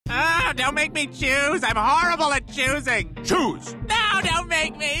No, don't make me choose. I'm horrible at choosing. Choose! No, don't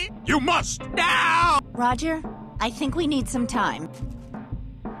make me. You must! No! Roger, I think we need some time.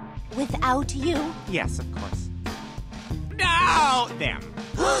 Without you? Yes, of course. No! Them.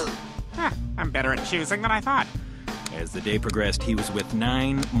 I'm better at choosing than I thought. As the day progressed, he was with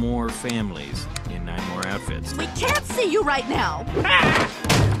 9 more families in 9 more outfits. We can't see you right now.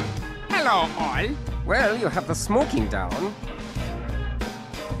 Hello, all. Well, you have the smoking down.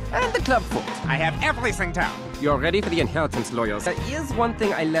 And the club foot. I have everything down. You're ready for the inheritance, lawyers. There is one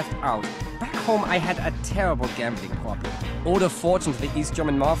thing I left out. Back home, I had a terrible gambling problem. Owed a fortune to the East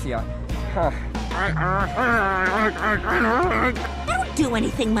German Mafia. Huh. I don't do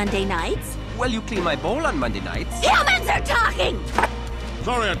anything Monday nights. Well, you clean my bowl on Monday nights. Humans are talking!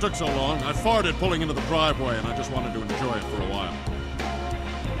 Sorry I took so long. I farted pulling into the driveway and I just wanted to enjoy it for a while.